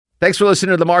Thanks for listening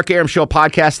to the Mark Arum Show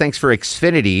podcast. Thanks for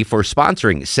Xfinity for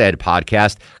sponsoring said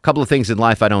podcast. A couple of things in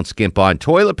life I don't skimp on.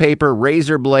 Toilet paper,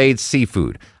 razor blades,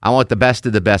 seafood. I want the best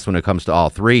of the best when it comes to all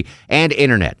three. And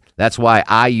internet. That's why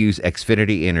I use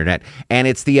Xfinity Internet. And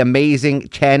it's the amazing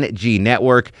 10G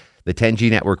network. The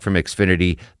 10G network from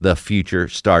Xfinity. The future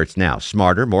starts now.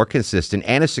 Smarter, more consistent,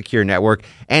 and a secure network.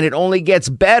 And it only gets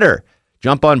better.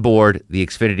 Jump on board the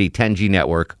Xfinity 10G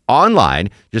network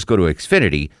online. Just go to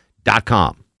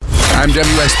Xfinity.com. I'm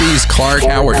WSB's Clark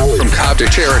Howard. From Cobb to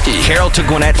Cherokee, Carroll to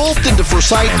Gwinnett, Fulton to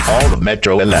Forsyth, and all the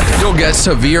Metro 11. You'll get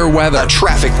severe weather, a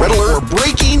traffic red alert, or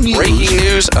breaking news. Breaking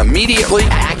news immediately,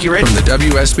 accurate from the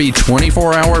WSB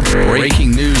 24-hour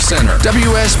Breaking News Center.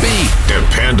 WSB.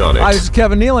 Depend on it. Hi, this is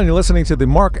Kevin Neal, and you're listening to the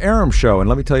Mark Arum Show. And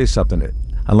let me tell you something.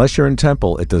 Unless you're in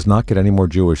Temple, it does not get any more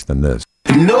Jewish than this.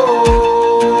 No,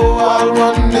 I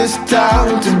want this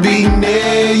town to be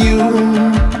near you.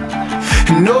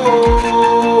 No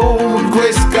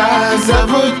gray skies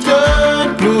ever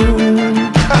turn blue.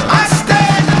 I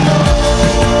stand alone.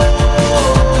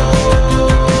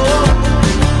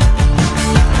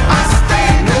 I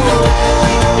stand alone.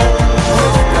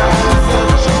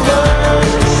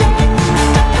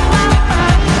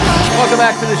 Welcome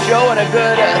back to the show and a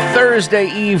good Thursday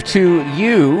Eve to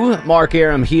you. Mark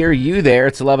Arum here, you there.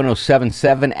 It's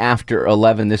 11:07 after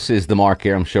 11. This is the Mark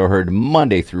Arum Show, heard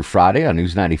Monday through Friday on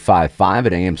News 95.5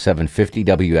 at AM 750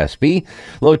 WSB.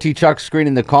 Low T Chuck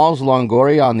screening the calls.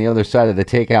 Longoria on the other side of the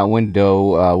takeout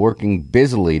window, working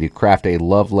busily to craft a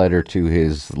love letter to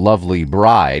his lovely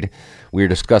bride. We are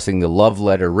discussing the love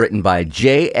letter written by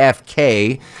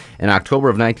JFK in October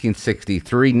of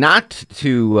 1963, not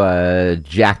to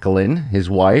Jacqueline, his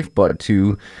wife, but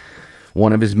to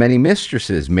one of his many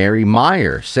mistresses, Mary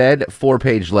Meyer. Said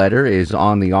 4-page letter is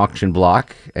on the auction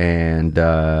block, and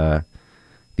the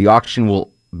auction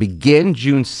will begin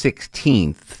June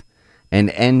 16th and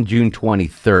end June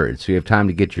 23rd. So you have time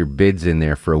to get your bids in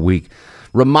there for a week.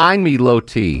 Remind me, Low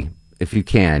T, if you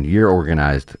can, you're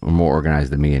organized, or more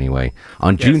organized than me anyway.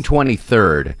 On June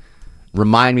 23rd,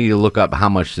 remind me to look up how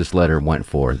much this letter went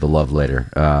for, the love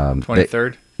letter.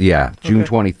 23rd? Yeah, June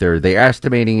 23rd. They're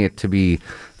estimating it to be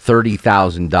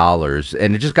 $30,000.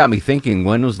 And it just got me thinking,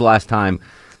 when was the last time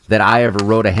that I ever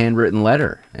wrote a handwritten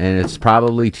letter? And it's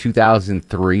probably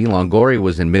 2003. Longoria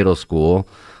was in middle school.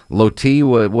 Low T,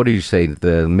 what did you say,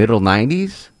 the middle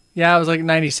 90s? Yeah, I was like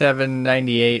 97,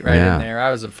 98, right in there. I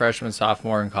was a freshman,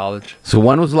 sophomore in college. So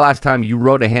when was the last time you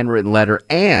wrote a handwritten letter,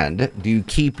 and do you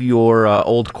keep your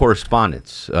old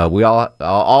correspondence? We all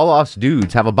us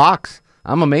dudes have a box.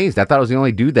 I'm amazed. I thought I was the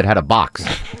only dude that had a box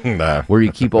where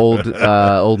you keep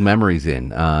old memories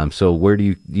in. So where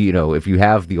do you know, if you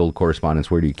have the old correspondence,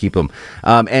 where do you keep them?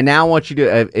 And now I want you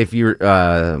to, if you're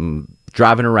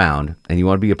driving around and you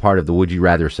want to be a part of the Would You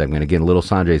Rather segment, again, Little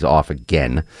Sanjay's off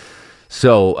again.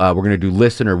 So we're going to do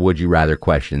listener Would You Rather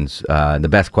questions. The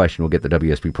best question will get the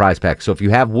WSB prize pack. So if you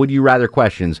have Would You Rather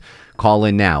questions, call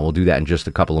in now. We'll do that in just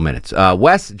a couple of minutes.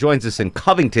 Wes joins us in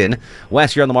Covington.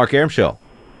 Wes, you're on the Mark Arum Show.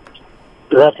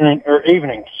 Good afternoon, or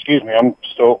evening, excuse me. I'm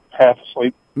still half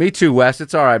asleep. Me too, Wes.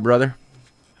 It's all right, brother.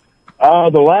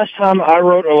 The last time I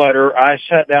wrote a letter, I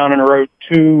sat down and wrote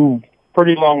 2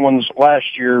 pretty long ones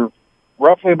last year,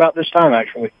 roughly about this time,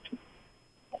 actually.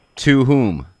 To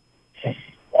whom?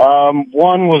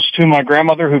 One was to my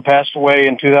grandmother who passed away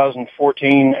in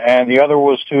 2014, and the other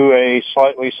was to a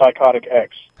slightly psychotic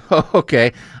ex.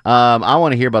 Okay. I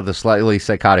want to hear about the slightly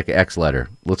psychotic ex letter.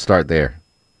 Let's start there.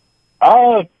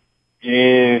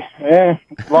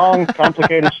 Long,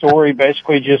 complicated story.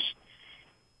 Basically just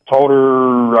told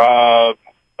her, I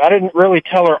didn't really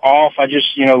tell her off. I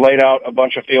just, laid out a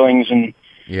bunch of feelings and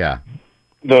the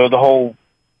whole.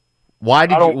 Why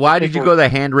did you go the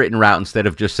handwritten route instead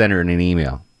of just send her in an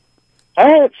email?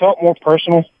 It felt more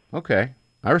personal. Okay.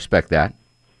 I respect that.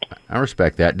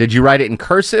 Did you write it in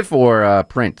cursive or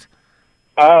print?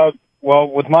 Well,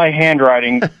 with my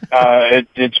handwriting,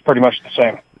 it's pretty much the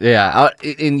same. Yeah,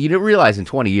 and you didn't realize in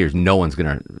 20 years, no one's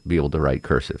going to be able to write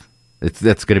cursive.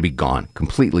 That's going to be gone,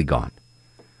 completely gone.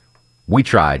 We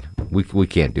tried. We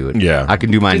can't do it. Yeah. I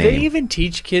can do my name. Do they even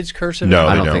teach kids cursive? No,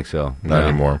 I don't think so. Not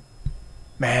anymore.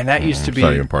 Man, that used to be.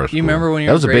 Not even part of school. You remember when you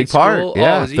that were was in a big grade part. school?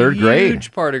 Yeah, it was third grade. A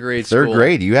huge part of grade school. Third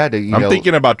grade, you had to. I'm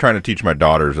thinking about trying to teach my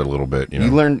daughters a little bit.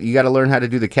 You got to learn how to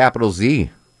do the capital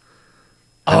Z.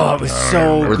 Oh, it was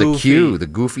so or goofy. the Q, the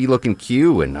goofy looking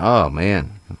Q, and oh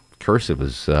man, cursive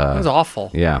was. It was awful.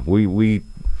 Yeah, we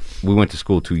went to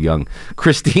school too young.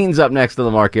 Christine's up next to the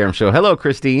Mark Arum Show. Hello,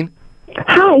 Christine.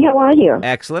 Hi, how are you?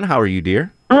 Excellent. How are you,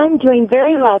 dear? I'm doing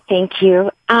very well, thank you.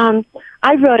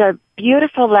 I wrote a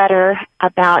beautiful letter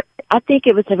about, I think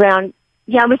it was around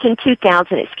Yeah, it was in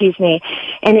 2000, excuse me.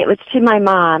 And it was to my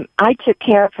mom. I took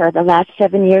care of her the last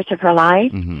 7 years of her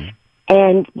life. Mm-hmm.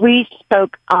 And we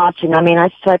spoke often. I mean, I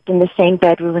slept in the same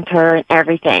bedroom with her and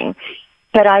everything.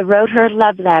 But I wrote her a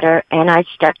love letter, and I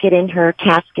stuck it in her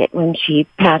casket when she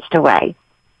passed away.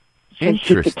 So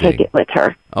she could take it with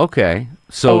her. Okay.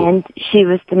 And she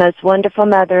was the most wonderful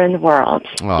mother in the world.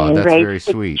 Oh, and that's raised very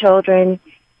 6 sweet. children.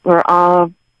 We're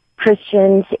all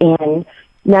Christians, and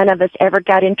none of us ever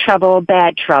got in trouble,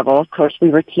 bad trouble. Of course, we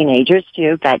were teenagers,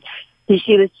 too, but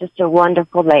she was just a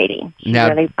wonderful lady. She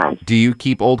really was. Do you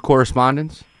keep old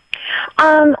correspondence?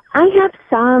 I have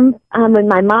some. When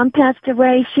my mom passed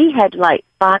away, she had, like,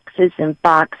 boxes and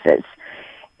boxes.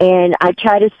 And I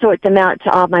try to sort them out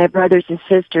to all my brothers and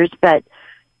sisters, but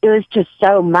it was just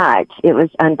so much. It was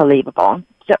unbelievable.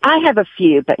 So I have a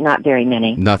few, but not very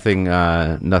many. Nothing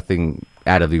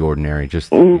out of the ordinary.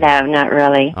 Just no, not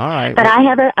really. All right. But I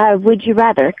have a would you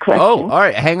rather question. Oh, all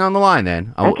right. Hang on the line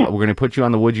then. Okay. We're going to put you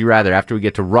on the would you rather after we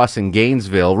get to Russ in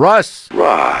Gainesville. Russ,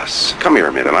 come here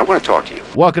a minute. I want to talk to you.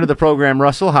 welcome to the program,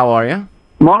 Russell. How are you?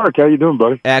 Mark, how you doing,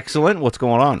 buddy? Excellent. What's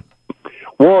going on?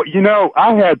 Well,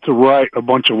 I had to write a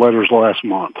bunch of letters last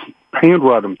month.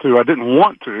 Handwrite them, too. I didn't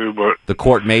want to, but... The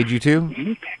court made you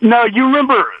to? No, you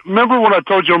remember when I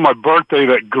told you on my birthday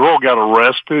that girl got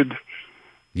arrested?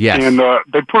 Yes. And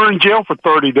they put her in jail for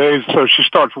 30 days, so she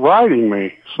starts writing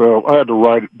me. So I had to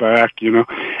write it back,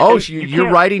 Oh, you're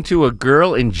writing to a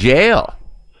girl in jail?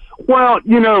 Well,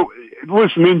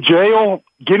 listen, in jail,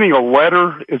 getting a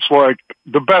letter, it's like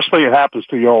the best thing that happens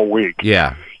to you all week.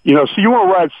 Yeah. So you want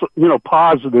to write,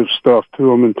 positive stuff to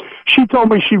them. And she told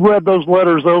me she read those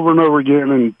letters over and over again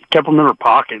and kept them in her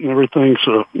pocket and everything.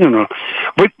 So,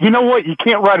 But you know what? You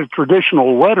can't write a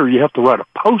traditional letter. You have to write a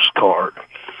postcard.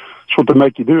 That's what they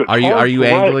make you do. Are you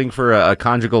angling for a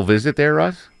conjugal visit there,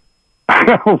 Russ?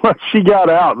 Well, she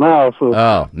got out now. So.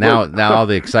 Oh, now all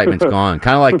the excitement's gone.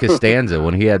 Kind of like Costanza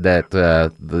when he had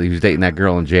that, he was dating that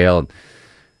girl in jail. And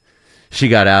she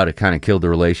got out. It kind of killed the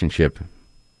relationship.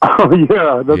 Oh,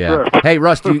 yeah, that's right. Hey,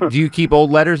 Russ, do you keep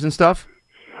old letters and stuff?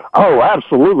 Oh,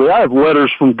 absolutely. I have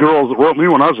letters from girls that wrote me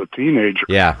when I was a teenager.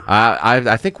 Yeah,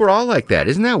 I think we're all like that.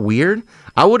 Isn't that weird?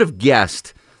 I would have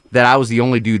guessed that I was the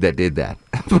only dude that did that.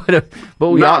 but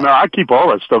we all... No, I keep all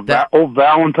that stuff. Old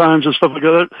Valentines and stuff like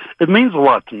that. It means a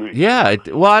lot to me. Yeah,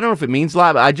 well, I don't know if it means a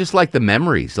lot, but I just like the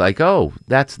memories. Like, oh,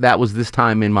 that was this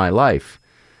time in my life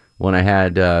when I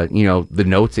had, the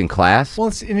notes in class. Well,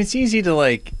 it's easy to,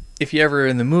 like... If you're ever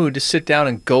in the mood, to sit down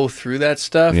and go through that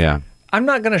stuff. Yeah. I'm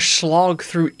not going to slog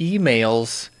through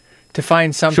emails to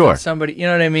find something somebody, you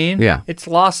know what I mean? Yeah. It's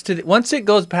lost to once it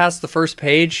goes past the first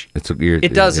page,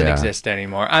 it doesn't exist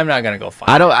anymore. I'm not going to go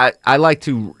find it. I like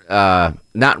to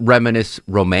not reminisce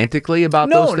romantically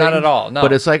about those things. No, not at all. No.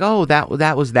 But it's like, oh, that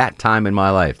was that time in my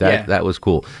life. That was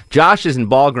cool. Josh is in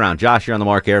Ball Ground. Josh, you're on the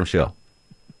Mark Arum Show.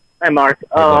 Hi, Mark.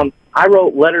 I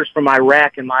wrote letters from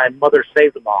Iraq, and my mother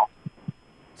saved them all.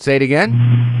 Say it again?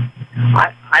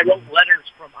 I wrote letters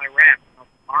from Iraq, from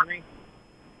the Army,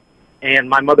 and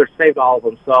my mother saved all of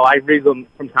them, so I read them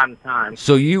from time to time.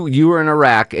 So you were in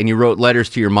Iraq, and you wrote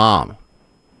letters to your mom?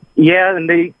 Yeah,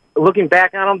 and looking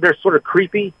back on them, they're sort of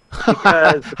creepy.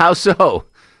 Because How so?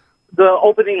 The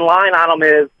opening line on them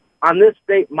is, "On this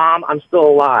date, Mom, I'm still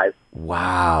alive."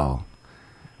 Wow.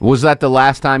 Was that the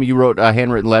last time you wrote a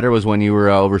handwritten letter, was when you were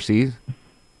overseas?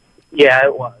 Yeah,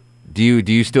 it was. Do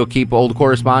you still keep old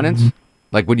correspondence?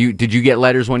 Like, did you get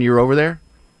letters when you were over there?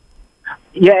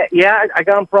 Yeah, I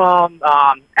got them from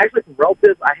actually from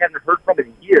relatives I haven't heard from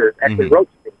in years. Actually wrote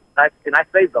to me, and I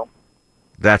saved them.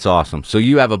 That's awesome. So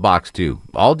you have a box too.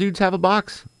 All dudes have a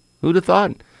box. Who'd have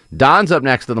thought? Don's up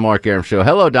next to the Mark Arum Show.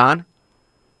 Hello, Don.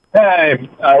 Hey,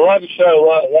 I love the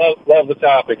show. Love the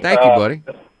topic. Thank you, buddy.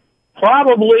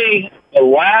 Probably the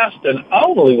last and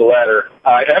only letter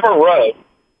I ever wrote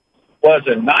was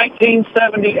in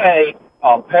 1978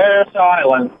 on Paris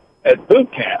Island at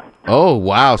boot camp. Oh,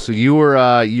 wow. So you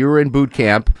were in boot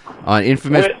camp on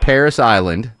infamous Paris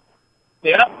Island.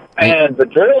 Yeah, and the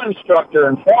drill instructor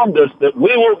informed us that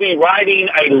we will be writing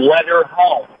a letter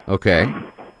home. Okay.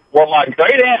 Well, my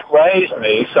great-aunt raised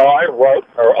me, so I wrote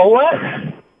her a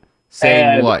letter.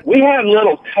 Saying what? We had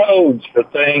little codes for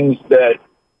things that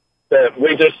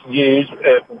we just use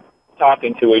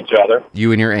talking to each other.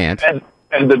 You and your aunt.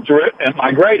 And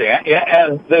my great aunt,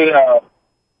 and the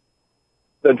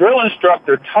drill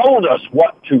instructor told us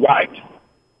what to write.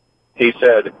 He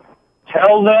said,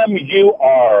 "Tell them you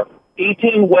are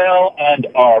eating well and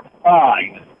are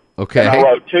fine." Okay. And I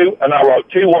wrote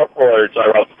two words. I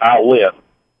wrote, "I'll live."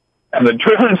 And the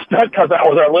drill instructor, because that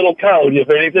was our little code. If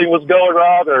anything was going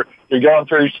wrong or you're going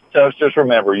through stuff, just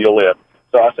remember, you'll live.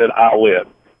 So I said, I will.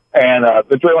 And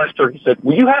the drill instructor said,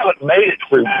 well, you haven't made it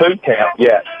through boot camp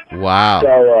yet. Wow.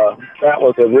 So that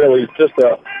was a really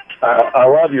I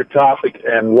love your topic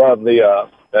and love the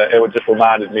it just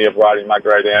reminded me of writing my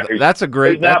great aunt. That's a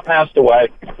great. He's now passed away.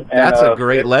 That's a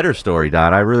great letter story,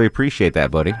 Don. I really appreciate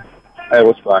that, buddy. It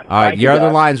was fun. All right, your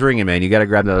other line's ringing, man. You got to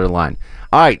grab the other line.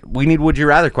 All right, we need Would You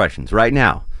Rather questions right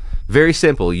now. Very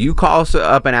simple. You call us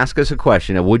up and ask us a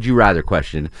question, a Would You Rather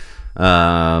question.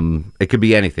 It could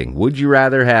be anything. Would you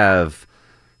rather have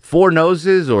 4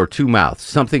 noses or 2 mouths?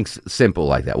 Something simple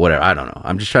like that. Whatever. I don't know.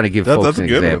 I'm just trying to give folks an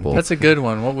example. That's a good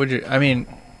one. What would you? I mean,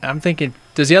 I'm thinking.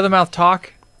 Does the other mouth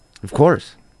talk? Of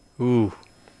course. Ooh,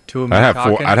 2 of them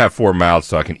talking. I'd have 4 mouths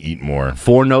so I can eat more.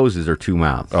 4 noses or 2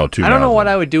 mouths? Oh, 2 mouths. I don't know what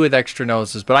I would do with extra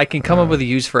noses, but I can come up with a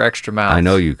use for extra mouths. I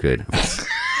know you could.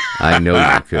 I know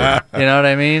you could. You know what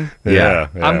I mean? Yeah.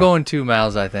 I'm going 2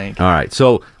 mouths, I think. All right.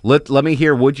 So let me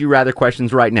hear Would You Rather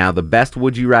questions right now. The best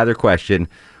Would You Rather question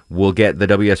will get the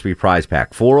WSB prize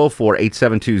pack.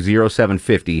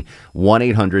 404-872-0750,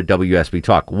 1-800-WSB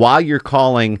Talk. While you're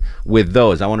calling with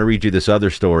those, I want to read you this other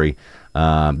story.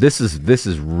 This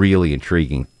is really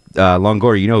intriguing.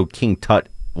 Longoria, you know who King Tut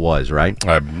was, right?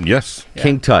 Yes.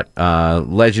 King Tut,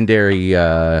 legendary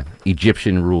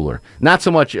Egyptian ruler. Not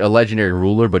so much a legendary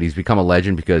ruler, but he's become a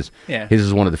legend because his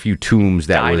is one of the few tombs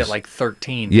that died was... at like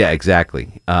 13. Yeah,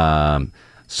 exactly.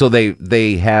 So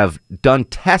they have done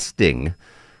testing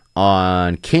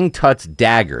on King Tut's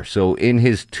dagger. So in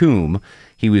his tomb,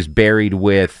 he was buried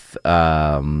with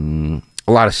a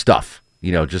lot of stuff.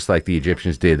 You know, just like the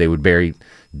Egyptians did. They would bury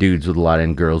dudes with a lot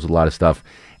and girls with a lot of stuff.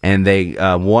 And they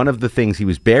one of the things he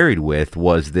was buried with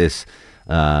was this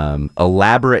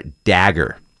elaborate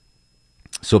dagger.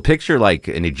 So picture like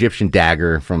an Egyptian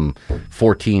dagger from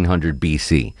 1400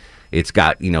 BC. It's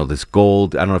got, this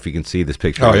gold. I don't know if you can see this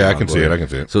picture. Oh, yeah, I can see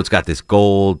it. So it's got this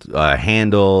gold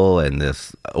handle and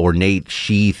this ornate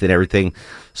sheath and everything.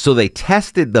 So they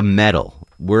tested the metal.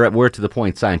 We're to the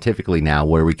point scientifically now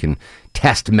where we can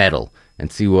test metal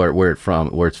and see where it's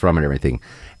from and everything.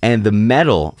 And the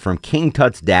metal from King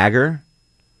Tut's dagger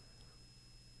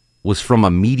was from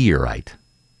a meteorite.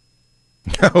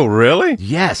 Oh, really?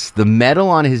 Yes, the metal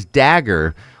on his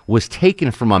dagger was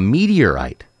taken from a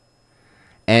meteorite.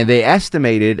 And they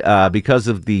estimated, because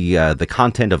of the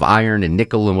content of iron and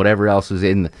nickel and whatever else is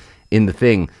in the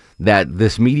thing, that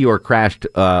this meteor crashed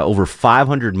over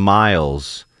 500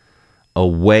 miles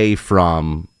away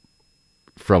from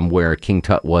where King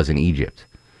Tut was in Egypt.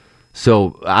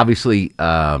 So obviously,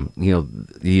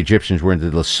 the Egyptians were into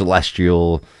the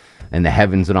celestial and the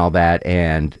heavens and all that,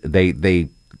 and they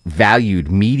valued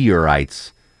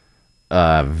meteorites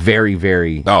very,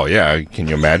 very... Oh, yeah. Can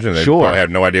you imagine? They Sure. probably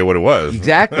had no idea what it was.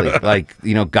 Exactly. Like,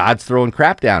 God's throwing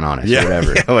crap down on us or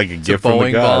whatever. Yeah, like a gift from the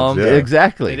Boeing gods. bomb. Yeah.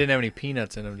 Exactly. They didn't have any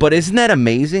peanuts in them. But isn't that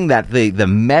amazing that the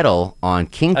metal on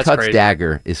King Tut's crazy.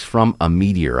 dagger is from a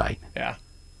meteorite? Yeah.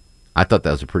 I thought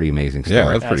that was a pretty amazing story.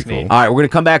 Yeah, that's pretty cool. All right, we're going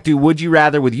to come back to Would You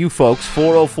Rather with you folks.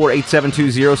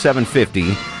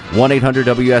 404-872-0750,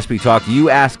 1-800-WSB Talk. You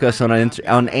ask us an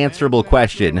unanswerable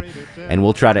question, and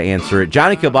we'll try to answer it.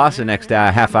 Johnny Kilbasa next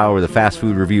half hour with a fast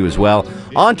food review as well.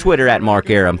 On Twitter at Mark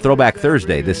Arum. Throwback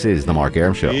Thursday. This is The Mark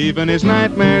Arum Show. Even his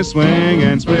nightmares swing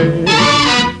and sway.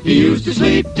 He used to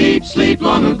sleep deep sleep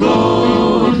long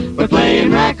ago, but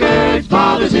playing records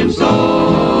bothers him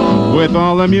so. With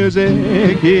all the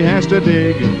music he has to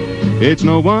dig, it's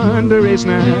no wonder he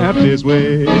snapped his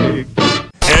wig.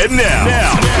 And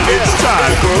now it's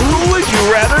time for Who Would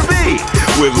You Rather Be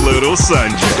with Little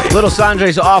Sanjay. Little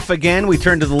Sanjay's off again. We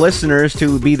turn to the listeners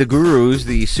to be the gurus,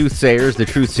 the soothsayers, the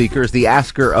truth seekers, the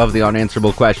asker of the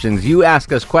unanswerable questions. You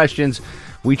ask us questions,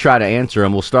 we try to answer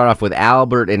them. We'll start off with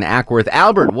Albert in Ackworth.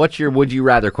 Albert, what's your Would You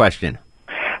Rather question?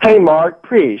 Hey, Mark,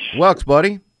 Preach. Welks,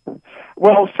 buddy.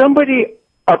 Well, somebody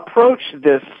approached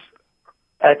this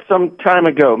at some time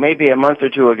ago, maybe a month or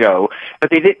two ago,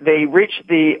 but they reached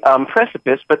the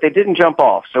precipice, but they didn't jump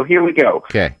off. So here we go.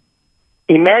 Okay.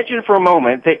 Imagine for a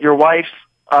moment that your wife's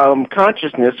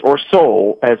consciousness or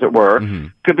soul, as it were,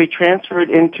 could be transferred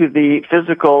into the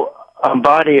physical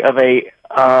body of a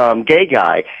gay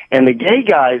guy, and the gay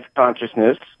guy's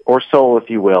consciousness or soul, if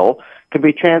you will, could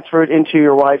be transferred into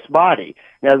your wife's body.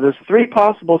 Now, there's 3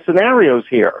 possible scenarios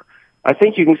here. I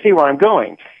think you can see where I'm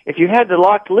going. If you had to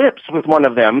lock lips with one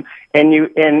of them, and you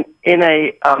in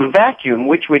a vacuum,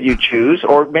 which would you choose?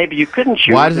 Or maybe you couldn't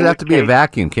choose. Why does it have to be a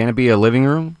vacuum? Can't it be a living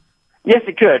room? Yes,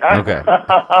 it could. Okay.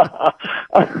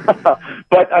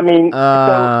 But I mean,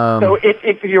 so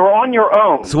if you're on your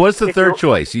own. So what's the third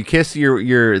choice? You kiss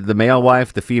the male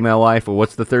wife, the female wife, or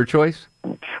what's the third choice?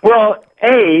 Well,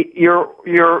 A, your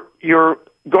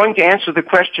going to answer the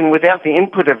question without the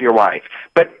input of your wife.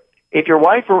 But if your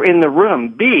wife were in the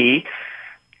room, B,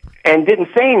 and didn't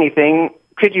say anything,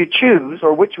 could you choose,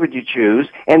 or which would you choose?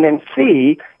 And then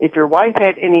C, if your wife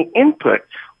had any input,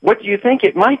 what do you think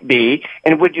it might be,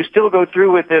 and would you still go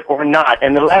through with it or not?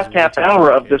 And the last half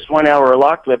hour of this 1 hour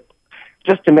lock clip,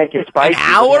 just to make it spicy. An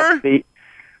hour? You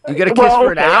got to kiss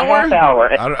for an hour? A half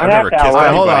hour. I've never kissed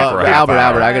Hold on, for a half Albert,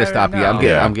 hour. I got to stop you.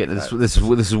 I'm getting this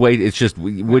is way. It's just.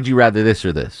 Would you rather this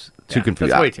or this? Too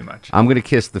confused. That's way too much. I'm going to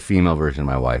kiss the female version of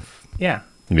my wife. Yeah.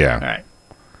 Yeah. All right.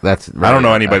 That's. I don't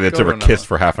know anybody that's Go ever to kissed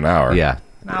for half an hour. Yeah.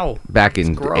 No. Back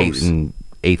in gross.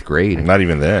 eighth grade. Not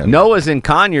even then. Noah's in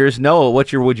Conyers. Noah,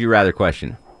 what's your would you rather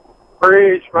question?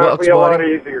 Preach, might Well, be a lot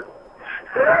buddy. easier.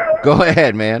 Go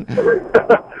ahead, man.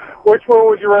 Which one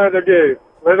would you rather do?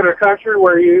 Live in a country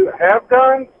where you have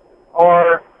guns,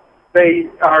 or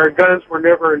guns were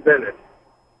never invented?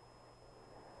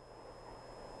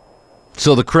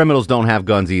 So the criminals don't have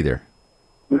guns either.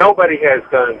 Nobody has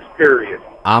guns, period.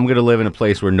 I'm going to live in a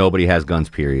place where nobody has guns,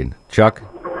 period. Chuck?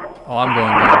 Oh, I'm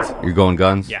going guns. You're going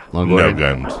guns? Yeah. No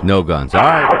guns. No guns. All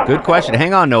right. Good question.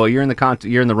 Hang on, Noah. You're in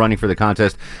the running for the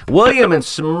contest. William in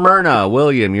Smyrna.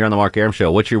 William, you're on the Mark Arum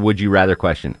Show. What's your would you rather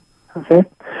question? Okay.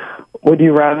 Would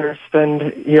you rather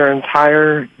spend your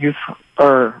entire youth,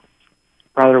 or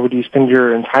rather, would you spend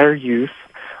your entire youth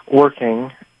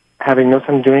working, having no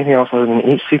time to do anything else other than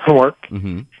eat, sleep, and work,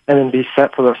 and then be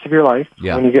set for the rest of your life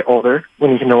when you get older, when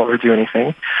you can no longer do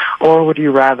anything? Or would you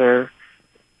rather,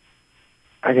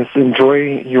 I guess,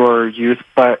 enjoy your youth,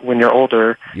 but when you're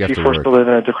older, You have be to forced work. to live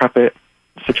in a decrepit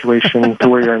situation to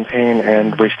where you're in pain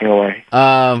and wasting away?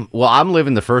 Well, I'm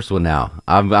living the first one now.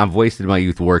 I've wasted my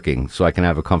youth working, so I can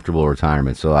have a comfortable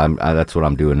retirement. So that's what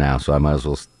I'm doing now. So I might as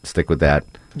well stick with that.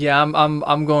 Yeah,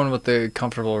 I'm going with the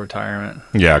comfortable retirement.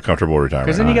 Yeah, comfortable retirement.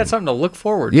 Because then you got something to look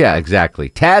forward to. Yeah, exactly.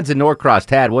 Tad's in Norcross.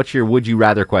 Tad, what's your would you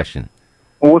rather question?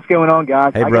 Well, what's going on,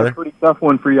 guys? Hey, I brother. got a pretty tough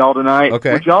one for y'all tonight.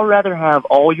 Okay. Would y'all rather have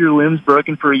all your limbs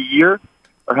broken for a year,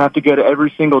 or have to go to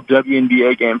every single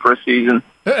WNBA game for a season?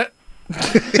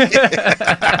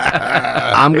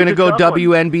 I'm going to go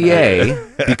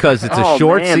WNBA because it's a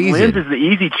short season. Limbs is the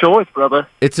easy choice, brother.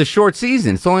 It's a short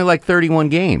season. It's only like 31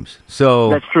 games.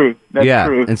 So That's true. That's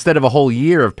true. Instead of a whole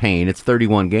year of pain, it's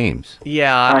 31 games.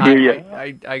 Yeah, I hear you.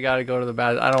 I got to go to the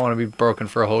bad. I don't want to be broken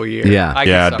for a whole year. Yeah. I can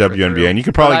Yeah, suffer WNBA. through. And you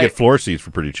could probably But get floor seats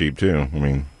for pretty cheap, too. I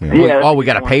mean, We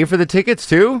got to pay for the tickets,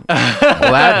 too? Well,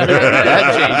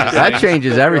 that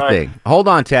changes everything. Hold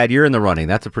on, Tad. You're in the running.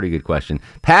 That's a pretty good question.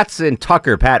 Pat's in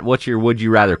Tucker. Pat, what's your would you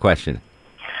rather question?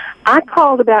 I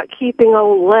called about keeping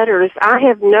old letters. I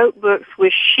have notebooks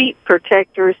with sheet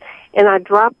protectors, and I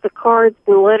drop the cards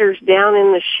and letters down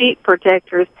in the sheet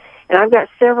protectors, and I've got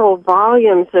several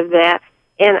volumes of that.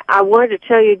 And I wanted to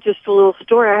tell you just a little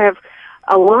story. I have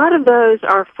a lot of those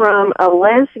are from a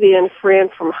lesbian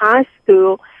friend from high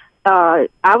school. I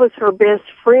was her best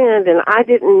friend, and I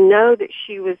didn't know that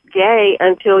she was gay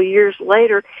until years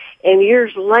later. And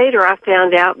years later, I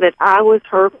found out that I was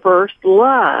her first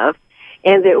love,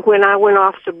 and that when I went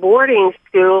off to boarding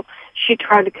school, she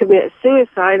tried to commit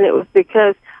suicide, and it was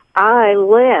because I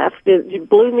left. It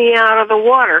blew me out of the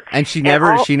water. And she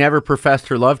never professed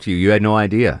her love to you. You had no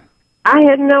idea. I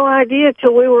had no idea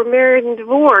till we were married and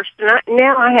divorced, and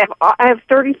now I have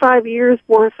 35 years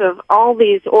worth of all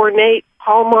these ornate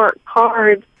Hallmark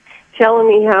cards telling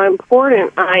me how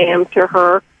important I am to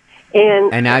her.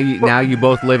 And now you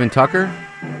both live in Tucker?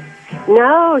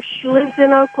 No, she lives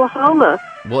in Oklahoma.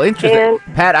 Well, interesting.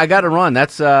 Pat, I got to run.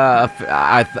 That's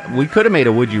we could have made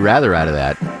a would you rather out of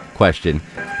that question.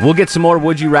 We'll get some more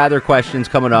would you rather questions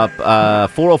coming up.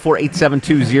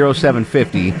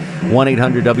 404-872-0750,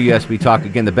 1-800-WSB Talk.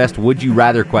 Again, the best would you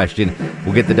rather question.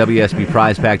 We'll get the WSB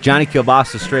prize pack. Johnny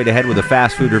Kilbasa straight ahead with a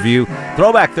fast food review.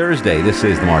 Throwback Thursday. This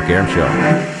is the Mark Arum Show.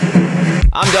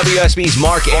 I'm WSB's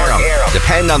Mark Arum.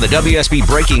 Depend on the WSB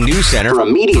Breaking News Center for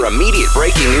immediate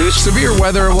breaking news, severe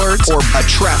weather alerts, or a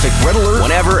traffic red alert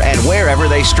whenever and wherever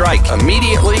they strike.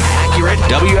 Immediately accurate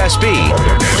WSB.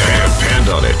 Depend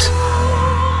on it.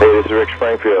 Hey, this is Rick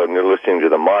Springfield, and you're listening to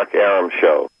the Mark Arum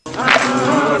Show.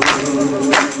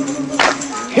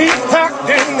 He packed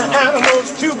in the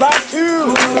animals 2 by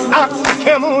 2, ox, a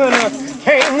camel, and a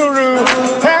kangaroo.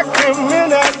 Packed him in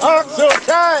that ox so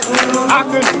tight, I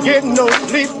couldn't get no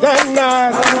sleep that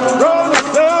night. Rolling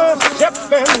Stones, Shep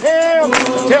and Ham,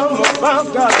 tell them about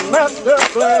that master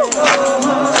plan.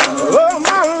 Oh,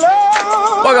 my love.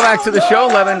 Welcome back to the show,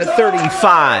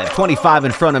 11:35, 25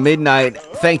 in front of midnight.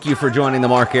 Thank you for joining the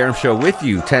Mark Arum Show with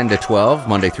you, 10 to 12,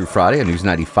 Monday through Friday on News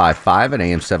 95.5 and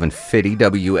AM 750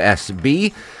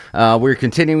 WSB. We're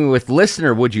continuing with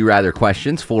listener Would You Rather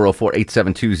questions,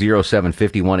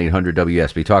 404-872-0750,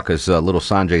 1-800-WSB Talk, because little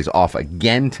Sanjay's off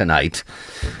again tonight.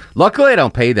 Luckily, I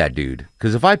don't pay that dude,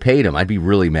 because if I paid him, I'd be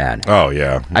really mad. Oh,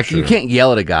 yeah. You can't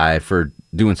yell at a guy for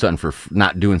doing something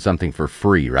not doing something for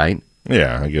free, right?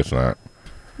 Yeah, I guess not.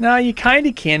 No, you kind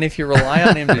of can if you rely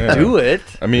on him to do it.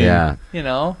 I mean, you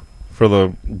know. For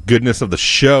the goodness of the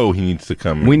show, he needs to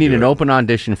come. We need an open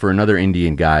audition for another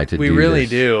Indian guy to do this. We really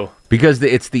do. Because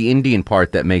it's the Indian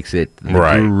part that makes it the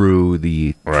guru,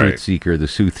 the truth seeker, the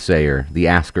soothsayer, the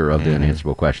asker of the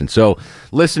unanswerable questions. So,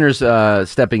 listeners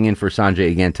stepping in for Sanjay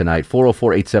again tonight,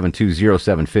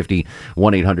 404-872-0750,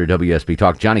 1-800-WSB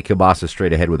Talk. Johnny Kielbasa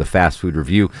straight ahead with a fast food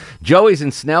review. Joey's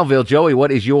in Snellville. Joey,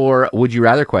 what is your Would You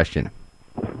Rather question?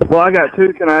 Well, I got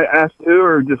two. Can I ask two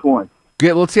or just one?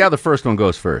 Good. Let's see how the first one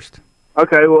goes first.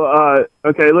 Okay, well,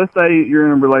 let's say you're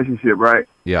in a relationship, right?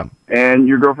 Yeah. And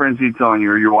your girlfriend cheats on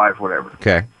you or your wife, whatever.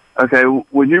 Okay. Okay,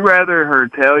 would you rather her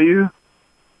tell you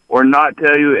or not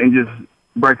tell you and just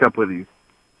break up with you?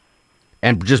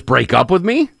 And just break up with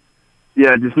me?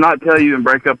 Yeah, just not tell you and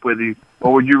break up with you.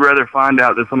 Or would you rather find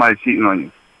out that somebody's cheating on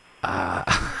you?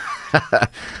 I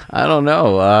don't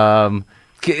know.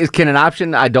 Can an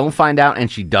option I don't find out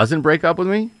and she doesn't break up with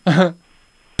me?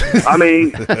 I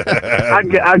mean,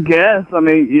 I guess. I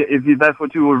mean, if that's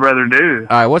what you would rather do.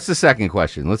 All right, what's the second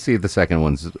question? Let's see if the second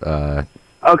one's...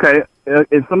 Okay,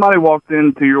 if somebody walked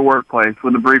into your workplace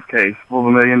with a briefcase full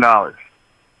of $1 million,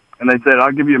 and they said,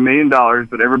 I'll give you $1 million,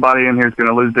 but everybody in here is going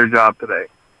to lose their job today.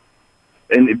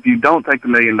 And if you don't take the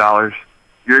 $1 million,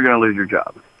 you're going to lose your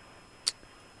job.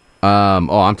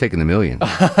 I'm taking the $1 million.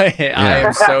 I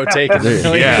am so taking the $1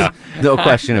 million. Yeah, no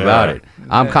question about it.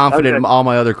 I'm confident all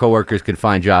my other coworkers could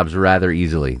find jobs rather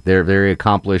easily. They're very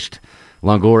accomplished.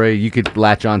 Longoria, you could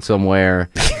latch on somewhere.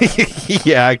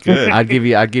 Yeah, I could. I'd give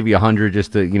you 100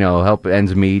 just to help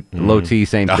ends meet. Low T,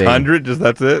 same thing. 100, just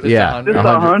that's it. Yeah, just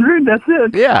 100. That's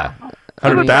it. Yeah.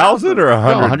 100,000 or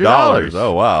 $100?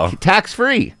 Oh wow, tax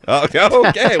free. Okay,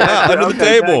 wow, under the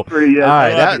table. Free, yeah. All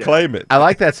right, claim it. I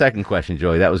like that second question,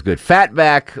 Joey. That was good.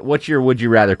 Fatback, what's your Would You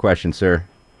Rather question, sir?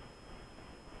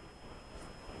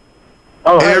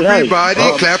 Oh, everybody,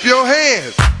 clap your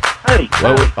hands. Hey,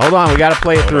 well, hold on. We got to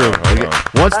play it through.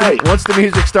 Once the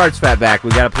music starts, Fatback,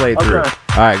 we got to play it through.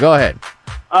 All right, go ahead.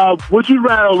 Would you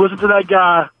rather listen to that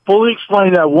guy fully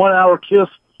explain that 1 hour kiss?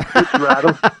 Would you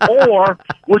rather, or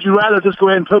would you rather just go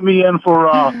ahead and put me in for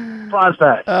prize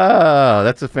pack? Oh,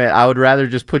 that's a fan. I would rather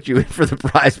just put you in for the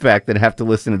prize pack than have to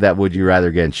listen to that Would You Rather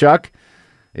again. Chuck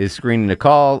is screening the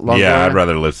call. Yeah, I'd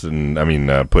rather listen. I mean,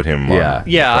 put him. Yeah,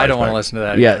 yeah. I don't want to listen to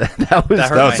that. Yeah, that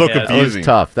was so confusing. That was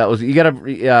tough. That was you got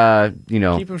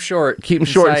to keep them short. Keep them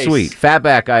short and sweet.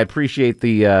 Fatback, I appreciate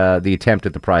the attempt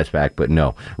at the prize pack, but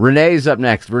no. Renee's up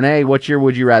next. Renee, what's your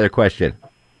Would You Rather question?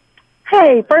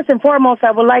 Hey, first and foremost, I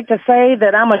would like to say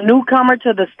that I'm a newcomer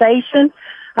to the station.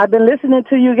 I've been listening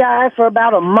to you guys for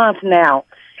about a month now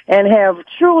and have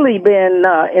truly been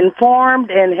informed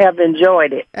and have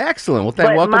enjoyed it. Excellent. Well,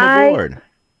 welcome aboard.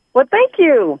 Well, thank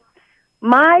you.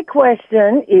 My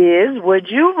question is, would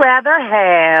you rather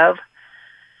have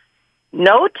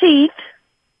no teeth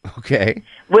Okay.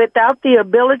 without the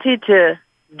ability to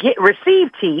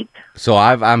receive teeth, So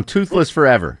I'm toothless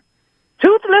forever.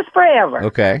 toothless forever,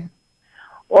 Okay.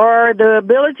 or the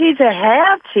ability to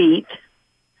have teeth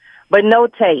but no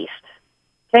taste?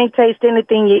 Can't taste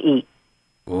anything you eat.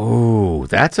 Ooh,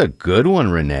 that's a good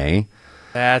one, Renee.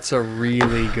 That's a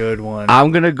really good one.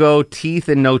 I'm going to go teeth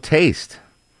and no taste.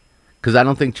 Because I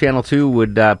don't think Channel 2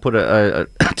 would put a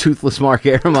toothless Mark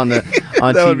Arum on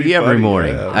TV every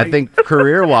morning. Yeah. I think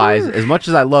career-wise, as much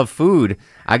as I love food,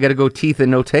 I got to go teeth and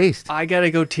no taste. I got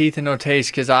to go teeth and no taste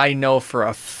because I know for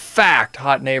a fact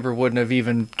Hot Neighbor wouldn't have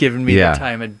even given me the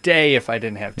time of day if I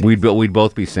didn't have teeth. We'd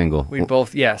both be single. We'd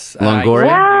both, yes.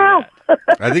 Longoria?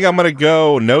 I think I'm going to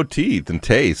go no teeth and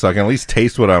taste, so I can at least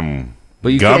taste what I'm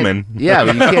gumming. But you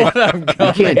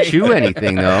can't chew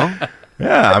anything, though.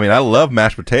 Yeah, I mean, I love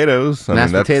mashed potatoes.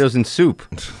 Mashed potatoes and soup.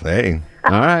 Hey.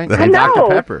 All right. I And know. Dr.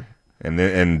 Pepper. And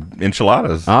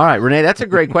enchiladas. All right, Renee, that's a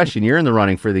great question. You're in the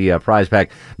running for the prize pack.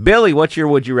 Billy, what's your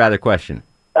Would You Rather question?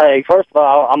 Hey, first of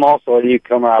all, I'm also a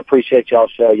newcomer. I appreciate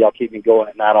y'all's show. Y'all keep me going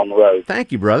at night on the road.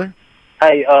 Thank you, brother.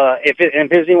 Hey, if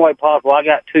it's any way possible, I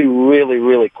got two really,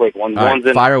 really quick ones. All right,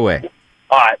 fire away.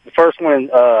 All right, the first one,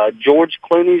 George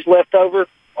Clooney's leftover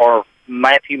or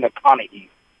Matthew McConaughey's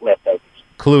leftovers?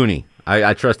 Clooney.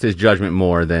 I trust his judgment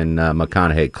more than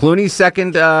McConaughey. Clooney's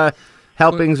second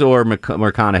helpings or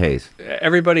McConaughey's?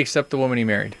 Everybody except the woman he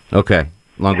married. Okay.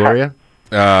 Longoria?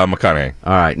 McConaughey.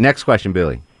 All right. Next question,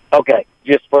 Billy. Okay.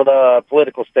 just for the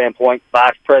political standpoint,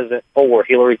 vice president for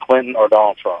Hillary Clinton or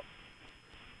Donald Trump?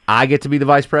 I get to be the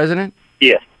vice president?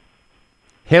 Yes.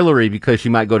 Hillary, because she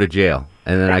might go to jail,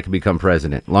 and then I can become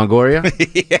president. Longoria?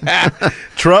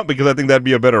 Trump, because I think that'd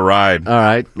be a better ride. All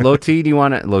right. Low T, do you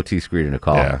want to? Low T screening a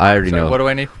call. Yeah. I already Sorry, know. what do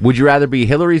I need? Would you rather be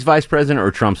Hillary's vice president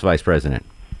or Trump's vice president?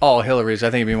 Oh, Hillary's.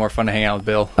 I think it'd be more fun to hang out with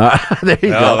Bill. There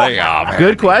you Oh, go. there you go, man.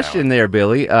 Good question there,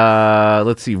 Billy.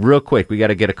 Let's see, real quick. We got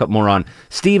to get a couple more on.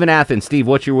 Steve in Athens. Steve,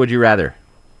 what's your would you rather?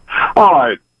 All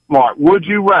right, Mark, would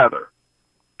you rather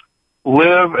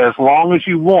live as long as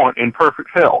you want in perfect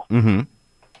health Mm-hmm.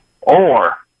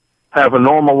 or have a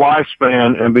normal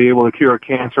lifespan and be able to cure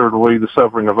cancer or relieve the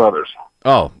suffering of others?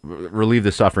 Oh, relieve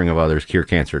the suffering of others, cure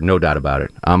cancer. No doubt about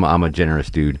it. I'm a generous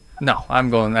dude. No, I'm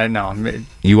going. No,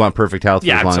 You want perfect health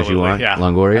Yeah, as long as you absolutely, want? yeah.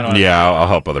 Longoria? Yeah, I'll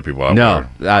help other people out.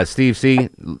 No. Steve, see,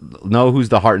 know who's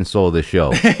the heart and soul of this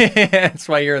show. that's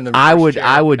why you're in the. I reverse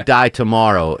chair. would die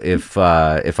tomorrow if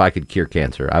I could cure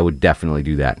cancer. I would definitely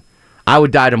do that. I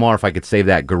would die tomorrow if I could save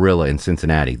that gorilla in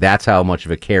Cincinnati. That's how much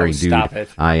of a caring dude stop it.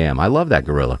 I am. I love that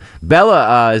gorilla.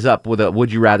 Bella is up with a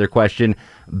would you rather question.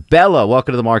 Bella,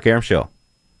 welcome to the Mark Arum Show.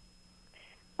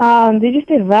 Did you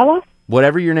say Bella?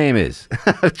 Whatever your name is.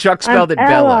 Chuck spelled it I'm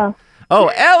Bella. Ella. Oh,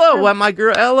 Ella, well, my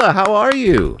girl Ella. How are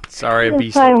you? Sorry,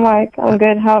 Hi, Mark. I'm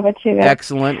good. How about you guys?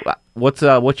 Excellent. What's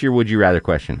your would you rather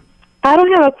question? I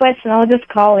don't have a question. I was just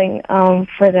calling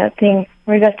for that thing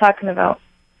we were just talking about.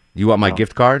 You want my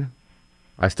gift card?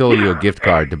 I still owe you a gift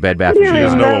card to Bed Bath & You She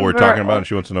doesn't Beyond. know what we're talking about, and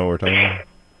she wants to know what we're talking about.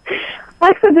 I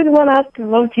actually didn't want to ask if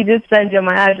Loti did send you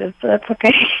my address, so that's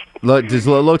okay. Does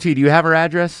Loti, do you have her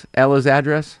address? Ella's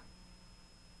address?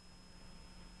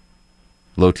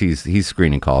 Loti's, he's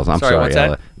screening calls. I'm Sorry, sorry, what's that?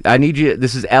 Ella. I need you.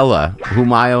 This is Ella,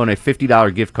 whom I own a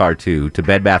 $50 gift card to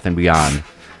Bed Bath & Beyond.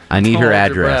 I need Don't her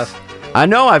hold your address. breath. I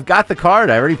know. I've got the card.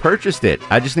 I already purchased it.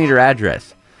 I just need her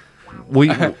address.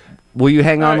 Will you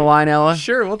hang on the line, Ella?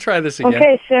 Sure, we'll try this again.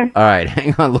 Okay, sure. All right,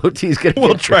 hang on. Loti's gonna.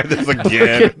 We'll try this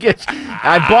again.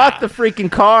 I bought the freaking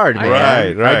card,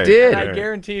 man. Right. I did. I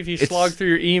guarantee if you slog through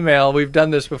your email, we've done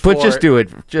this before. But just do it.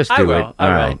 Just I do will, it. I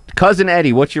All will. right. Cousin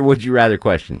Eddie, what's your would you rather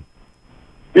question?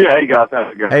 Yeah, hey guys,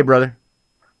 how's it going? Hey, brother.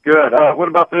 Good. What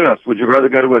about this? Would you rather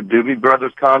go to a Doobie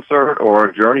Brothers concert or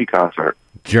a Journey concert?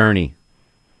 Journey.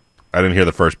 I didn't hear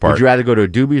the first part. Would you rather go to a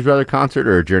Doobie Brothers concert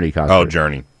or a Journey concert? Oh,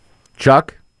 Journey.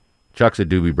 Chuck? Chuck's a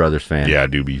Doobie Brothers fan. Yeah,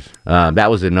 Doobies. That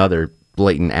was another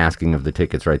blatant asking of the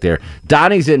tickets right there.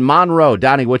 Donnie's in Monroe.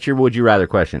 Donnie, what's your would you rather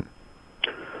question?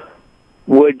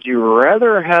 Would you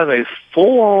rather have a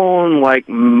full-on,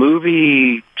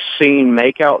 movie scene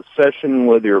makeout session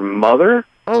with your mother?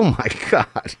 Oh, my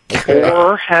God.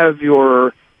 Or have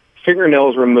your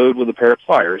fingernails removed with a pair of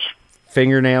pliers?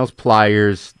 Fingernails,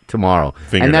 pliers, tomorrow.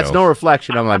 And that's no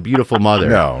reflection on my beautiful mother.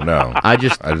 No. I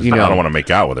just I don't want to make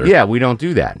out with her. Yeah, we don't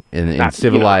do that in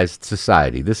civilized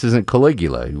society. This isn't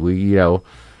Caligula. We're on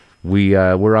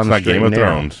the not straight Game and of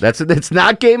narrow. Thrones. It's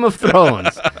not Game of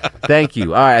Thrones. Thank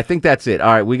you. All right, I think that's it.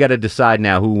 All right, we got to decide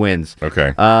now who wins.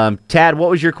 Okay. Tad, what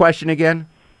was your question again?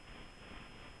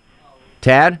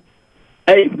 Tad?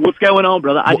 Hey, what's going on,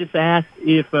 brother? I just asked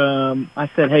if I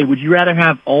said, hey, would you rather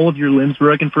have all of your limbs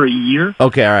broken for a year?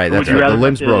 Okay, all right, Or that's would you right. The rather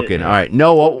limbs have to- broken. All right,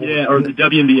 Noah. Yeah, or the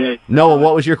WNBA. Noah,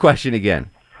 what was your question again?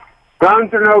 Guns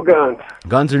or no guns?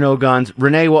 Guns or no guns?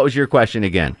 Renee, what was your question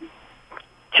again?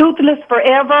 Toothless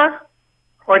forever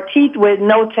or teeth with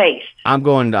no taste? I'm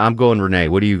going Renee.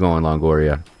 What are you going,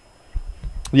 Longoria?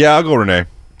 Yeah, I'll go Renee.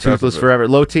 Toothless forever.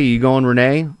 Low T, you going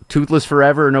Renee? Toothless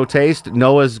forever or no taste?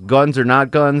 Noah's guns or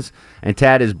not guns? And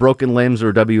Tad is broken limbs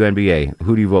or WNBA.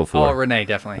 Who do you vote for? Oh, Renee,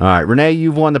 definitely. All right, Renee,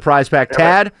 you've won the prize pack.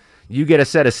 Tad, you get a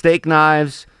set of steak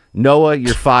knives. Noah,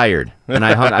 you're fired. And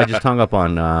I just hung up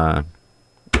on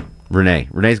Renee.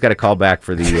 Renee's got to call back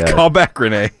for the Call back,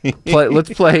 Renee.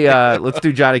 let's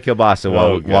do Johnny Kilbasa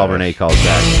while Renee calls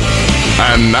back.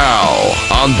 And now,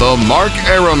 on the Mark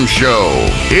Arum Show,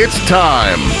 it's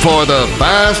time for the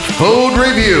Fast Food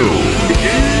Review.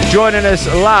 Joining us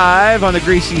live on the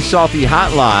Greasy Salty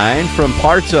Hotline from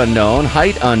parts unknown,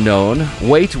 height unknown,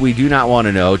 weight we do not want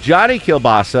to know, Johnny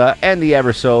Kilbasa and the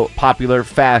ever so popular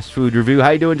Fast Food Review. How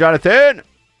you doing, Jonathan?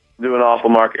 Doing awful,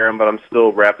 Mark Arum, but I'm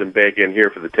still wrapped in bacon, here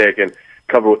for the taking,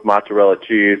 covered with mozzarella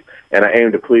cheese, and I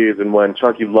aim to please. And when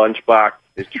Chunky Lunchbox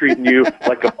is treating you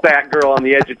like a fat girl on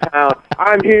the edge of town,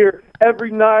 I'm here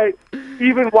every night,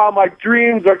 even while my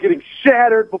dreams are getting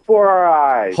shattered before our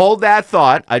eyes. Hold that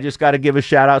thought. I just got to give a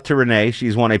shout out to Renee.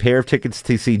 She's won a pair of tickets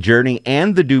to see Journey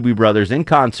and the Doobie Brothers in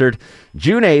concert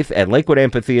June 8th at Lakewood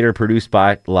Amphitheater, produced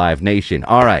by Live Nation.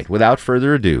 All right, without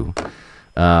further ado,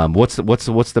 What's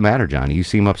the matter, Johnny? You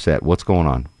seem upset. What's going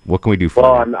on? What can we do for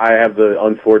you? Well, I have the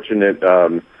unfortunate,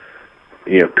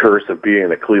 curse of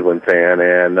being a Cleveland fan,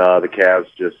 and the Cavs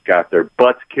just got their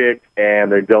butts kicked,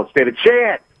 and they don't stand a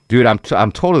chance. Dude,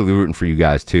 I'm totally rooting for you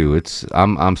guys too.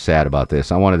 I'm sad about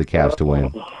this. I wanted the Cavs to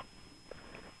win.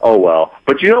 Oh well,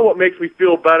 but you know what makes me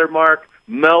feel better, Mark?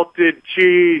 Melted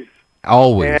cheese.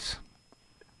 Always.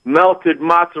 Melted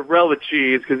mozzarella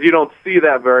cheese, because you don't see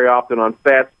that very often on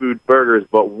fast food burgers,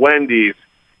 but Wendy's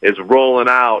is rolling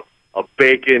out a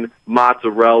bacon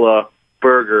mozzarella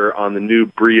burger on the new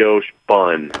brioche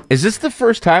bun. Is this the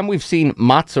first time we've seen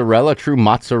true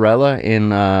mozzarella in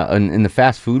the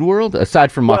fast food world,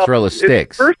 aside from mozzarella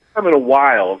sticks? It's the first time in a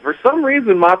while. For some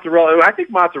reason, I think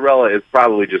mozzarella is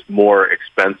probably just more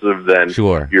expensive than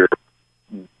your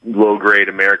low-grade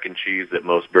American cheese that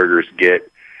most burgers get.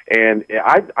 And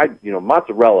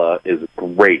mozzarella is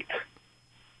great.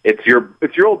 It's your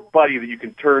old buddy that you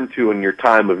can turn to in your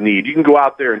time of need. You can go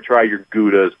out there and try your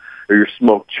Goudas or your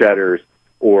smoked cheddars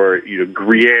or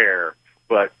Gruyere,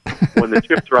 but when the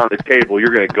chips are on the table,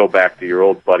 you're going to go back to your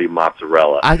old buddy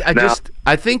mozzarella.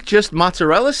 I think just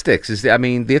mozzarella sticks it's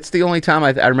the only time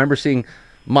I remember seeing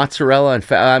mozzarella.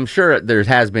 And I'm sure there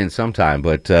has been some time,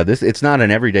 but it's not an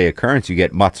everyday occurrence. You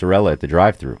get mozzarella at the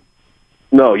drive-thru.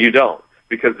 No, you don't,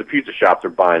 because the pizza shops are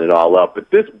buying it all up. But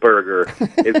this burger,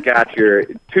 it's got your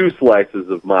 2 slices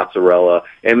of mozzarella,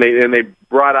 and they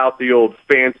brought out the old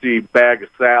fancy bag of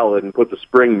salad and put the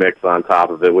spring mix on top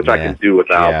of it, which I can do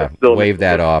without. Yeah, but still wave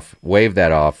that off.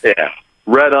 Yeah,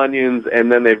 red onions, and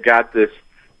then they've got this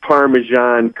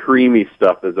Parmesan creamy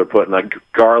stuff that they're putting, like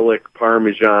garlic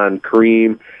Parmesan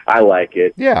cream. I like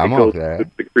it. Yeah, I'm goes okay with that.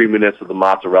 with the creaminess of the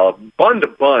mozzarella. Bun to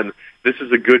bun, this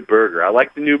is a good burger. I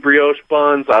like the new brioche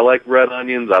buns. I like red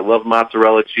onions. I love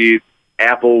mozzarella cheese.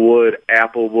 Applewood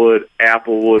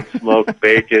smoked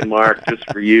bacon, Mark, just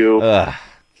for you.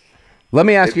 Let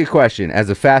me ask you a question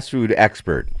as a fast food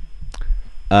expert.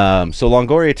 So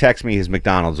Longoria texts me his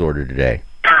McDonald's order today,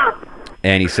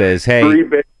 and he says, "Hey, 3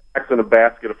 Big Macs and a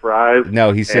basket of fries."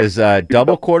 No, he says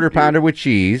double quarter pounder with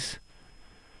cheese,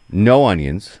 no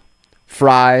onions,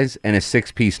 fries, and a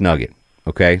 6-piece nugget.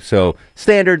 Okay, so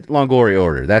standard Longoria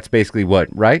order. That's basically what,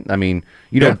 right? I mean,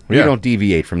 you don't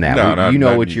deviate from that. You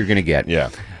know what you're going to get.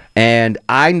 Yeah. And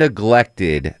I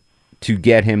neglected to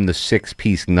get him the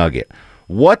 6-piece nugget.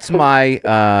 What's my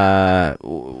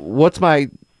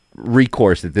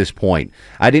recourse at this point?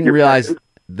 I didn't realize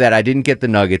that I didn't get the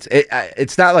nuggets.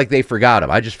 It's not like they forgot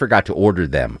them. I just forgot to order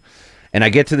them. And I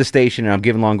get to the station and I'm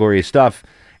giving Longoria stuff.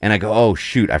 And I go, oh,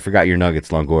 shoot, I forgot your nuggets,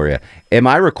 Longoria. Am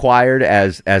I required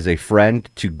as a friend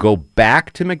to go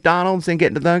back to McDonald's and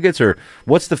get the nuggets? Or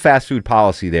what's the fast food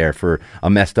policy there for a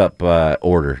messed up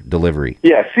order delivery?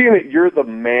 Yeah, seeing that you're the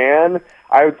man,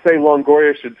 I would say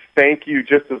Longoria should thank you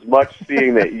just as much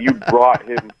seeing that you brought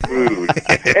him food.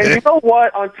 And you know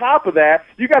what? On top of that,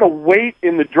 you got to wait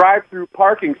in the drive-through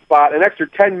parking spot an extra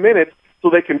 10 minutes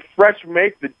so they can fresh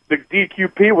make the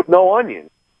DQP with no onions.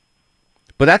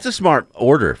 But that's a smart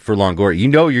order for Longoria. You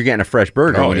know you're getting a fresh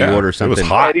burger when you order something. It was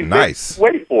hot and nice.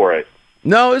 Wait for it.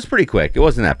 No, it was pretty quick. It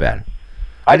wasn't that bad.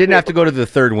 I didn't have to go to the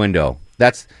third window.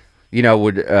 That's,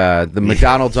 the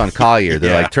McDonald's on Collier.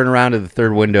 They're like, turn around to the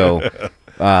third window.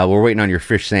 We're waiting on your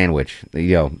fish sandwich. I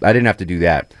didn't have to do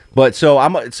that. But so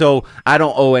I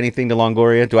don't owe anything to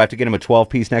Longoria. Do I have to get him a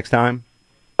 12-piece next time?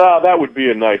 That would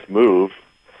be a nice move.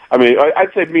 I mean,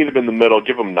 I'd say meet him in the middle.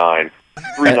 Give him 9.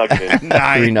 3 nugget.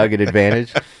 3 nugget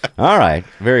advantage. All right,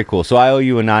 very cool. So I owe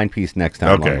you a 9-piece next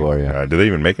time, Longoria. Do they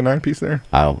even make a 9-piece there?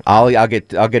 I'll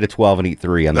get a 12 and eat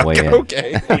 3 on the way in.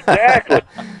 Okay, exactly.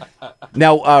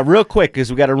 Now, real quick,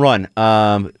 because we got to run.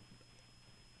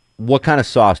 What kind of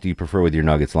sauce do you prefer with your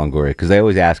nuggets, Longoria? Because they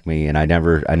always ask me, and I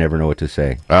never know what to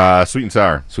say. Sweet and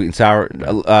sour. Sweet and sour.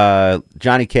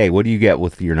 Johnny K, what do you get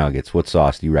with your nuggets? What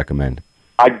sauce do you recommend?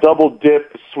 I double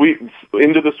dip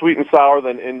into the sweet and sour,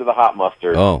 then into the hot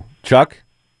mustard. Oh, Chuck?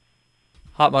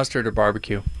 Hot mustard or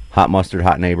barbecue? Hot mustard,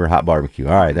 hot neighbor, hot barbecue.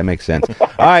 All right, that makes sense. All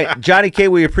right, Johnny K,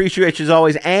 we appreciate you as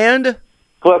always. And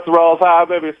cholesterol is high,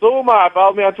 baby. So am I.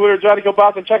 Follow me on Twitter, Johnny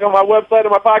Kilbasa, and check out my website and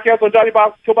my podcast on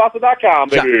JohnnyKilbasa.com,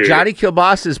 baby. Johnny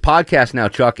Kilbasa's podcast now,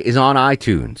 Chuck, is on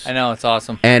iTunes. I know, it's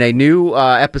awesome. And a new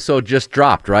episode just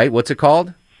dropped, right? What's it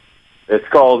called? It's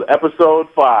called Episode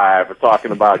 5. We're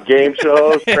talking about game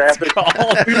shows, traffic.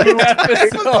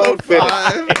 Episode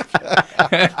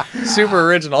 5. Super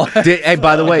original. Hey,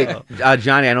 by the way,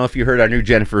 Johnny, I don't know if you heard our new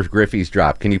Jennifer Griffey's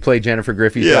drop. Can you play Jennifer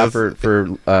Griffey's drop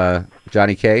for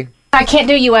Johnny K? I can't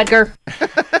do you, Edgar.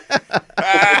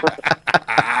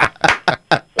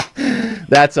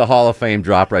 That's a Hall of Fame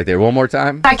drop right there. One more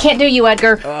time. I can't do you,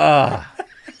 Edgar.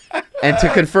 And to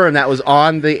confirm, that was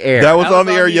on the air. That was on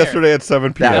the air yesterday at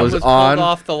 7 p.m. That was on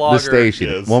off the the station.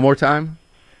 Yes. One more time.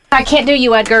 I can't do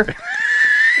you, Edgar.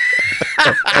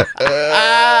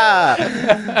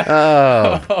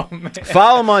 Oh, man.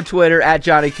 Follow him on Twitter at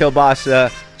Johnny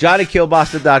Kilbasa,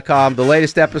 JohnnyKilbasa.com. The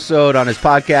latest episode on his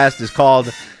podcast is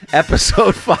called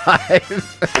Episode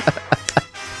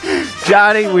 5.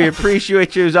 Johnny, we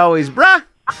appreciate you as always, bruh.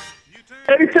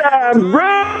 Anytime,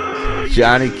 bro.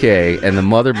 Johnny K and the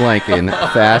Mother Blanken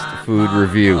Fast Food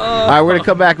Review. All right, we're going to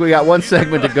come back. We got one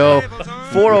segment to go.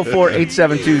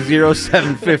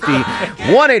 404-872-0750.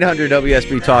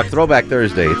 1-800-WSB Talk. Throwback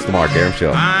Thursday. It's the Mark Arum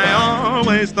Show. I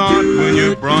always thought when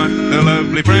you brought the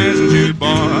lovely present you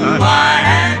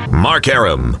bought. Mark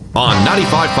Arum on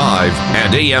 95.5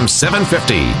 and AM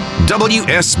 750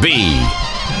 WSB.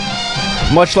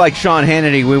 Much like Sean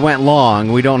Hannity, we went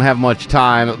long. We don't have much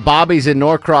time. Bobby's in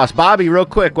Norcross. Bobby, real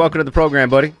quick, welcome to the program,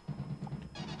 buddy.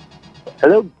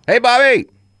 Hello. Hey, Bobby.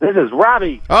 This is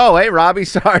Robbie. Oh, hey, Robbie.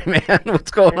 Sorry, man.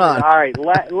 What's going on? All right.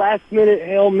 Last minute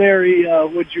Hail Mary,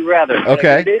 would you rather?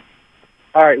 Okay.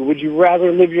 All right. Would you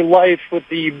rather live your life with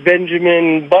the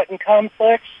Benjamin Button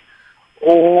complex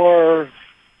or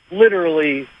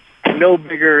literally no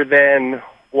bigger than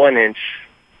 1 inch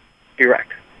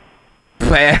erect?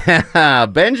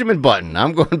 Benjamin Button.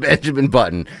 I'm going Benjamin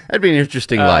Button. That'd be an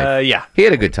interesting life. Yeah. He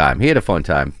had a good time. He had a fun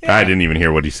time. Yeah. I didn't even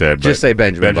hear what he said. Just say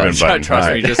Benjamin Button. Button.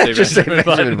 Trust me, just say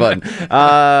Benjamin Button.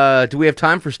 Do we have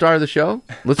time for Star of the Show?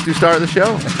 Let's do Star of the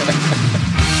Show.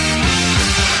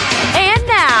 And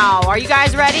now, are you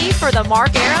guys ready for the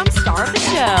Mark Arum Star of the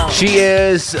Show? She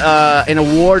is an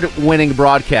award-winning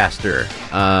broadcaster,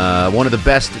 one of the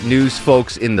best news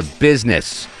folks in the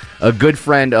business. A good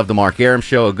friend of the Mark Arum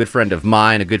Show, a good friend of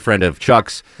mine, a good friend of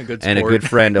Chuck's, and a good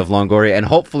friend of Longoria, and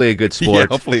hopefully a good sport. Yeah,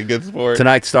 hopefully a good sport.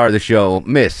 Tonight's star of the show,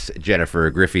 Miss Jennifer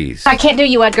Griffiths. I can't do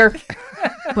you, Edgar.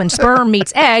 When sperm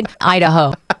meets egg,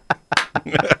 Idaho.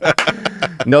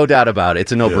 No doubt about it.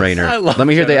 It's a no-brainer. Yes. Let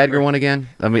me hear the Edgar one again.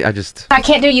 I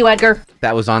can't do you, Edgar.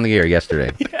 That was on the air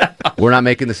yesterday. Yeah. We're not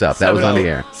making this up. That was on the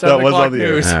air. That was on the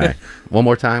air. All right. One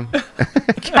more time.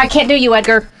 I can't do you,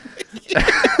 Edgar.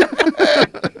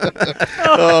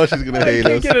 Oh, she's going to hate us. I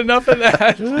can't get enough of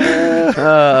that.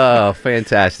 Oh,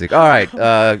 fantastic. All right.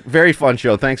 Very fun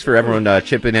show. Thanks for everyone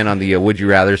chipping in on the Would You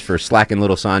Rathers for slacking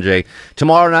little Sanjay.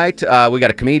 Tomorrow night, we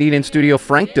got a comedian in studio,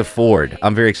 Frank DeFord.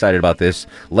 I'm very excited about this.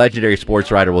 Legendary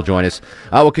sports writer will join us.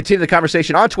 We'll continue the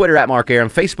conversation on Twitter at Mark Arum,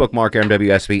 Facebook Mark Arum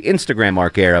WSB, Instagram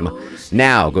Mark Arum.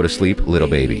 Now go to sleep, little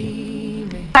baby.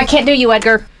 I can't do you,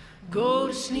 Edgar. Go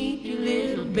to sleep, you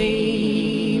little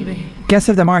baby. Guests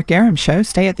of the Mark Arum Show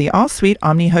stay at the All-Suite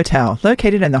Omni Hotel,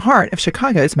 located in the heart of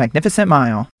Chicago's Magnificent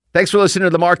Mile. Thanks for listening to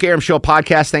the Mark Arum Show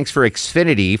podcast. Thanks for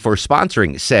Xfinity for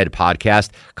sponsoring said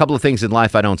podcast. A couple of things in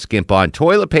life I don't skimp on.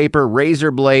 Toilet paper,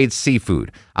 razor blades,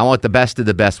 seafood. I want the best of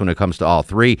the best when it comes to all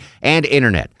three. And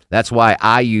internet. That's why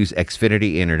I use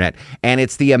Xfinity Internet. And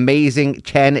it's the amazing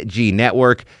 10G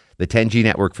network. The 10G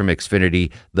network from Xfinity,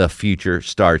 the future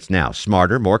starts now.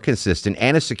 Smarter, more consistent,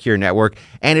 and a secure network.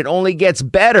 And it only gets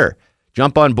better.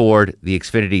 Jump on board the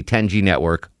Xfinity 10G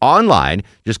network online.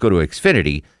 Just go to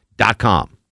Xfinity.com.